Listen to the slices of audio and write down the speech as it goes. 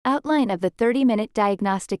Outline of the 30-minute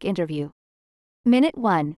diagnostic interview. Minute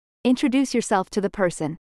 1. Introduce yourself to the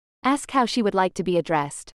person. Ask how she would like to be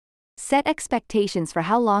addressed. Set expectations for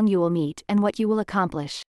how long you will meet and what you will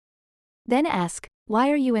accomplish. Then ask, why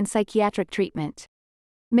are you in psychiatric treatment?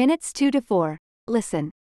 Minutes 2 to 4. Listen.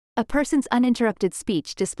 A person's uninterrupted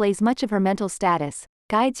speech displays much of her mental status,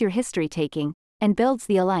 guides your history taking, and builds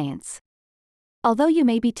the alliance. Although you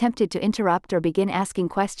may be tempted to interrupt or begin asking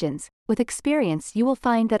questions, with experience you will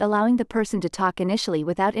find that allowing the person to talk initially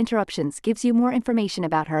without interruptions gives you more information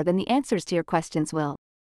about her than the answers to your questions will.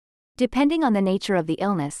 Depending on the nature of the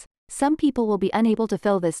illness, some people will be unable to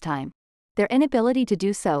fill this time. Their inability to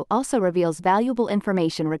do so also reveals valuable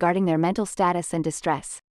information regarding their mental status and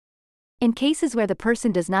distress. In cases where the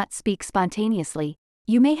person does not speak spontaneously,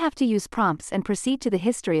 you may have to use prompts and proceed to the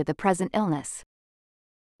history of the present illness.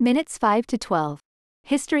 Minutes 5 to 12.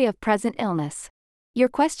 History of present illness. Your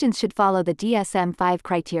questions should follow the DSM-5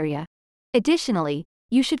 criteria. Additionally,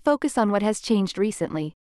 you should focus on what has changed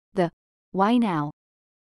recently, the why now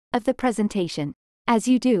of the presentation. As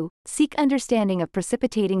you do, seek understanding of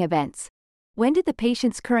precipitating events. When did the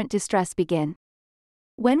patient's current distress begin?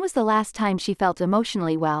 When was the last time she felt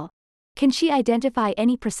emotionally well? Can she identify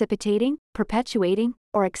any precipitating, perpetuating,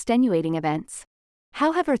 or extenuating events?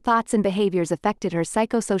 How have her thoughts and behaviors affected her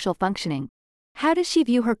psychosocial functioning? How does she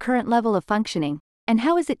view her current level of functioning, and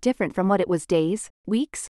how is it different from what it was days,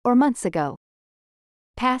 weeks, or months ago?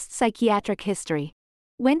 Past psychiatric history.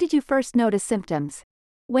 When did you first notice symptoms?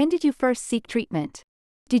 When did you first seek treatment?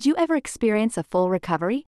 Did you ever experience a full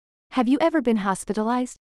recovery? Have you ever been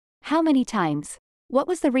hospitalized? How many times? What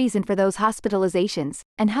was the reason for those hospitalizations,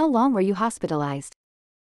 and how long were you hospitalized?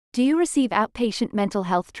 Do you receive outpatient mental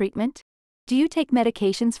health treatment? Do you take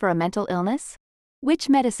medications for a mental illness? Which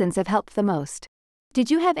medicines have helped the most? Did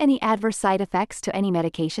you have any adverse side effects to any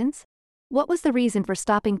medications? What was the reason for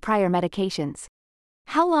stopping prior medications?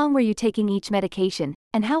 How long were you taking each medication,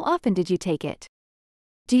 and how often did you take it?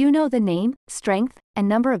 Do you know the name, strength, and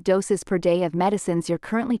number of doses per day of medicines you're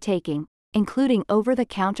currently taking, including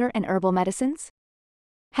over-the-counter and herbal medicines?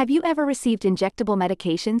 Have you ever received injectable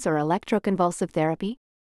medications or electroconvulsive therapy?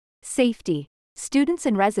 Safety. Students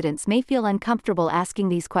and residents may feel uncomfortable asking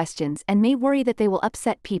these questions and may worry that they will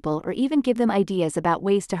upset people or even give them ideas about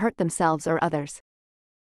ways to hurt themselves or others.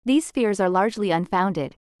 These fears are largely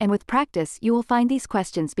unfounded, and with practice you will find these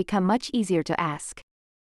questions become much easier to ask.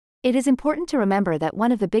 It is important to remember that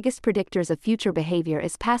one of the biggest predictors of future behavior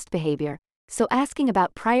is past behavior, so asking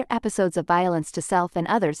about prior episodes of violence to self and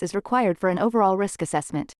others is required for an overall risk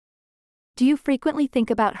assessment. Do you frequently think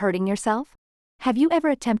about hurting yourself? Have you ever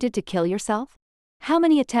attempted to kill yourself? How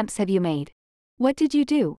many attempts have you made? What did you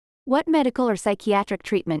do? What medical or psychiatric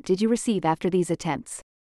treatment did you receive after these attempts?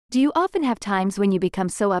 Do you often have times when you become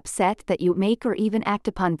so upset that you make or even act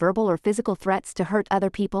upon verbal or physical threats to hurt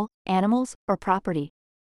other people, animals, or property?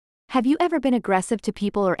 Have you ever been aggressive to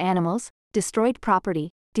people or animals, destroyed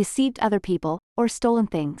property, deceived other people, or stolen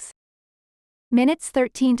things? Minutes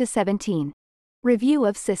 13 to 17. Review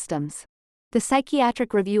of systems. The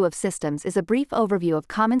psychiatric review of systems is a brief overview of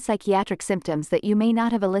common psychiatric symptoms that you may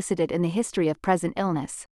not have elicited in the history of present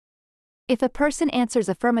illness. If a person answers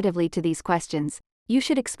affirmatively to these questions, you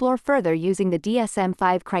should explore further using the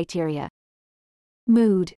DSM-5 criteria.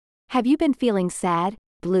 Mood. Have you been feeling sad,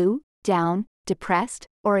 blue, down, depressed,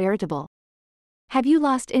 or irritable? Have you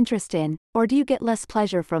lost interest in, or do you get less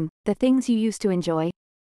pleasure from, the things you used to enjoy?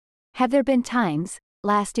 Have there been times,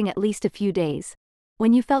 lasting at least a few days,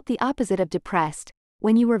 when you felt the opposite of depressed,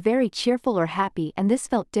 when you were very cheerful or happy and this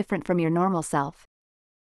felt different from your normal self?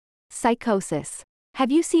 Psychosis.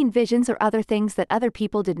 Have you seen visions or other things that other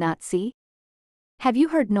people did not see? Have you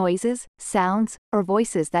heard noises, sounds, or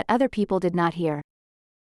voices that other people did not hear?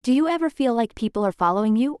 Do you ever feel like people are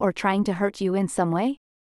following you or trying to hurt you in some way?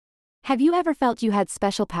 Have you ever felt you had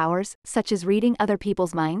special powers, such as reading other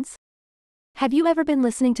people's minds? Have you ever been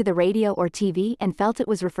listening to the radio or TV and felt it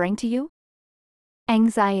was referring to you?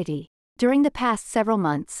 Anxiety. During the past several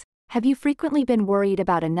months, have you frequently been worried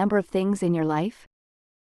about a number of things in your life?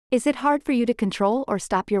 Is it hard for you to control or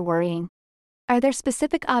stop your worrying? Are there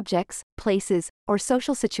specific objects, places, or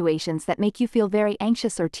social situations that make you feel very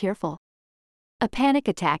anxious or tearful? A panic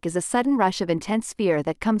attack is a sudden rush of intense fear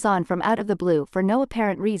that comes on from out of the blue for no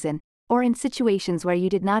apparent reason, or in situations where you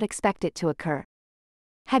did not expect it to occur.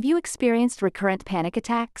 Have you experienced recurrent panic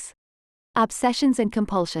attacks? Obsessions and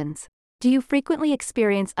compulsions. Do you frequently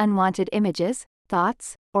experience unwanted images,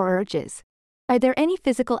 thoughts, or urges? Are there any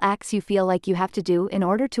physical acts you feel like you have to do in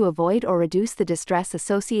order to avoid or reduce the distress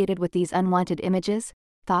associated with these unwanted images,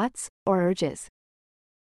 thoughts, or urges?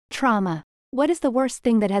 Trauma. What is the worst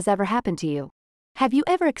thing that has ever happened to you? Have you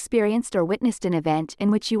ever experienced or witnessed an event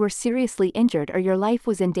in which you were seriously injured or your life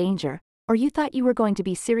was in danger, or you thought you were going to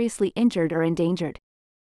be seriously injured or endangered?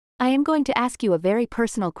 I am going to ask you a very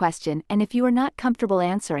personal question, and if you are not comfortable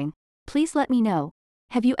answering, please let me know.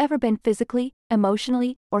 Have you ever been physically,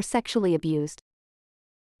 emotionally, or sexually abused?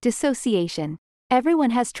 Dissociation.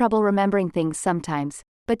 Everyone has trouble remembering things sometimes,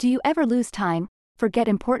 but do you ever lose time, forget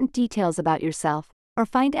important details about yourself, or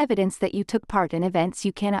find evidence that you took part in events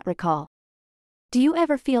you cannot recall? Do you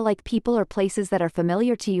ever feel like people or places that are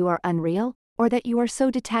familiar to you are unreal, or that you are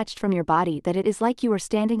so detached from your body that it is like you are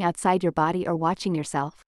standing outside your body or watching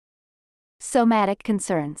yourself? Somatic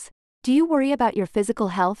concerns. Do you worry about your physical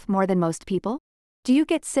health more than most people? Do you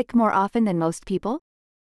get sick more often than most people?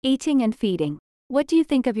 Eating and feeding. What do you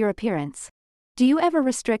think of your appearance? Do you ever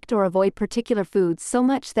restrict or avoid particular foods so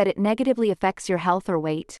much that it negatively affects your health or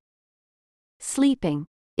weight? Sleeping.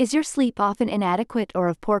 Is your sleep often inadequate or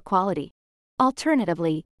of poor quality?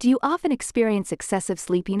 Alternatively, do you often experience excessive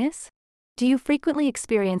sleepiness? Do you frequently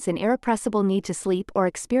experience an irrepressible need to sleep or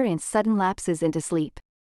experience sudden lapses into sleep?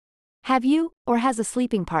 Have you, or has a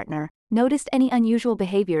sleeping partner, noticed any unusual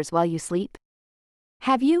behaviors while you sleep?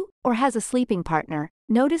 Have you, or has a sleeping partner,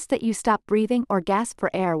 noticed that you stop breathing or gasp for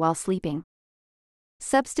air while sleeping?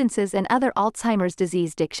 Substances and other Alzheimer's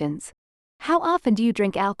disease addictions. How often do you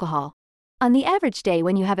drink alcohol? On the average day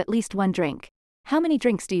when you have at least one drink, how many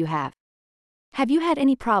drinks do you have? Have you had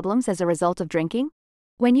any problems as a result of drinking?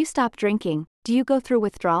 When you stop drinking, do you go through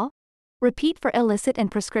withdrawal? Repeat for illicit and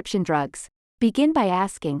prescription drugs. Begin by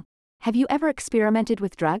asking, have you ever experimented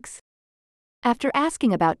with drugs? After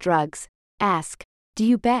asking about drugs, ask, do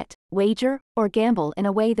you bet, wager, or gamble in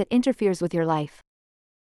a way that interferes with your life?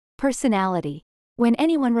 Personality. When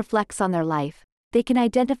anyone reflects on their life, they can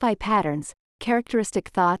identify patterns, characteristic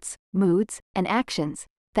thoughts, moods, and actions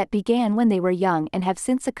that began when they were young and have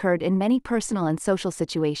since occurred in many personal and social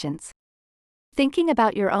situations. Thinking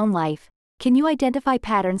about your own life, can you identify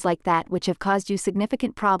patterns like that which have caused you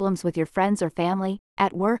significant problems with your friends or family,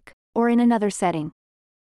 at work, or in another setting?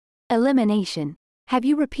 Elimination. Have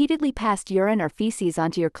you repeatedly passed urine or feces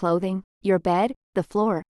onto your clothing, your bed, the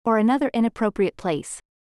floor, or another inappropriate place?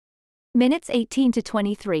 Minutes 18 to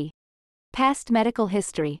 23. Past medical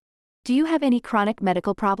history. Do you have any chronic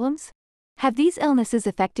medical problems? Have these illnesses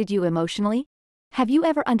affected you emotionally? Have you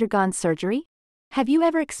ever undergone surgery? Have you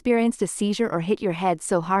ever experienced a seizure or hit your head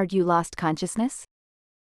so hard you lost consciousness?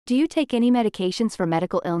 Do you take any medications for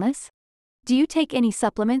medical illness? Do you take any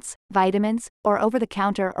supplements, vitamins, or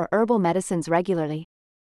over-the-counter or herbal medicines regularly?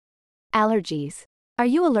 Allergies. Are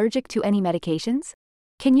you allergic to any medications?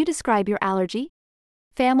 Can you describe your allergy?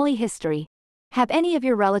 Family history. Have any of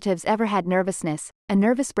your relatives ever had nervousness, a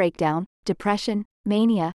nervous breakdown, depression,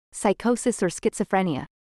 mania, psychosis or schizophrenia,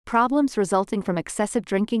 problems resulting from excessive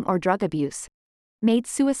drinking or drug abuse, made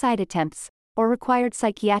suicide attempts, or required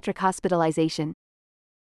psychiatric hospitalization?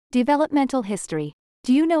 Developmental history.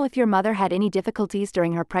 Do you know if your mother had any difficulties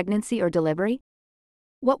during her pregnancy or delivery?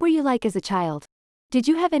 What were you like as a child? Did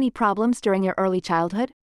you have any problems during your early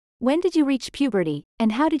childhood? When did you reach puberty,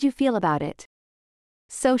 and how did you feel about it?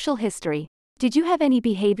 Social history. Did you have any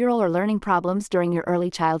behavioral or learning problems during your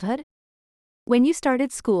early childhood? When you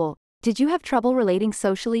started school, did you have trouble relating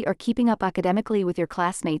socially or keeping up academically with your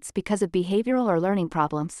classmates because of behavioral or learning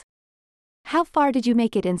problems? How far did you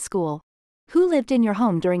make it in school? Who lived in your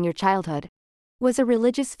home during your childhood? Was a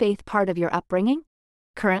religious faith part of your upbringing?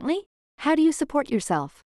 Currently? How do you support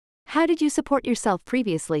yourself? How did you support yourself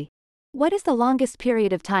previously? What is the longest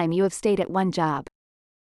period of time you have stayed at one job?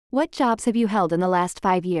 What jobs have you held in the last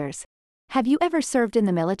 5 years? Have you ever served in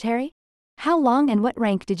the military? How long and what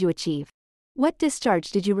rank did you achieve? What discharge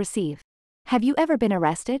did you receive? Have you ever been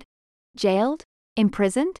arrested? Jailed?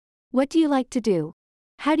 Imprisoned? What do you like to do?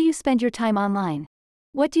 How do you spend your time online?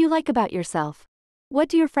 What do you like about yourself? What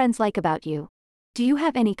do your friends like about you? Do you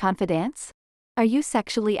have any confidants? Are you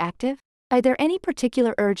sexually active? Are there any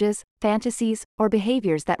particular urges, fantasies, or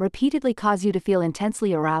behaviors that repeatedly cause you to feel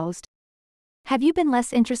intensely aroused? Have you been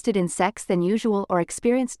less interested in sex than usual or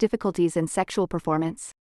experienced difficulties in sexual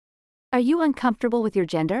performance? Are you uncomfortable with your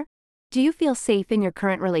gender? Do you feel safe in your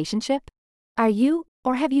current relationship? Are you,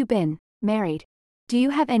 or have you been, married? Do you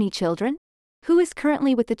have any children? Who is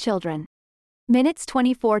currently with the children? Minutes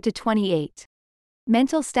 24 to 28.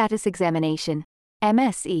 Mental status examination,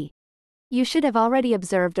 MSE. You should have already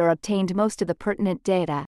observed or obtained most of the pertinent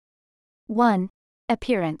data. 1.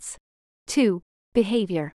 Appearance. 2.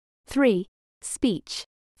 Behavior. 3. Speech.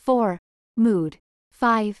 4. Mood.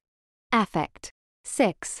 5. Affect.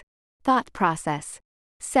 6. Thought process.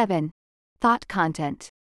 7. Thought content.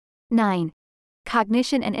 9.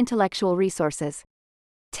 Cognition and intellectual resources.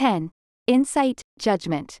 10. Insight,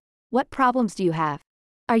 judgment. What problems do you have?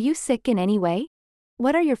 Are you sick in any way?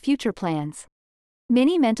 What are your future plans?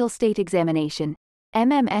 Mini mental state examination,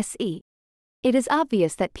 MMSE. It is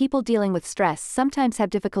obvious that people dealing with stress sometimes have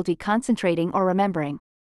difficulty concentrating or remembering.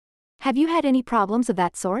 Have you had any problems of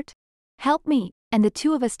that sort? Help me, and the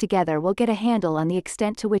two of us together will get a handle on the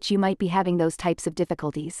extent to which you might be having those types of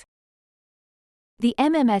difficulties. The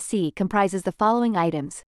MMSE comprises the following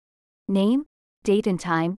items: name, date and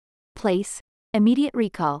time, place, immediate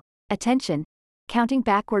recall, attention, counting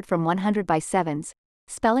backward from 100 by sevens,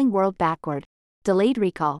 spelling world backward, delayed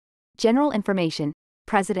recall, general information,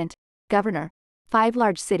 president, governor, 5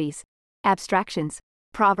 large cities, abstractions,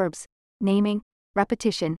 proverbs, naming,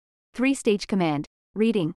 repetition, 3-stage command,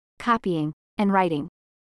 reading, copying, and writing.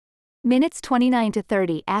 Minutes 29 to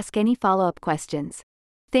 30. Ask any follow-up questions.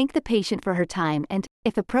 Thank the patient for her time and,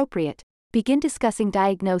 if appropriate, begin discussing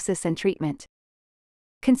diagnosis and treatment.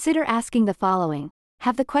 Consider asking the following: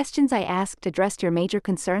 have the questions I asked addressed your major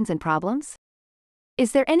concerns and problems?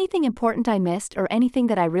 Is there anything important I missed or anything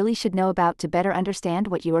that I really should know about to better understand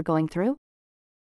what you are going through?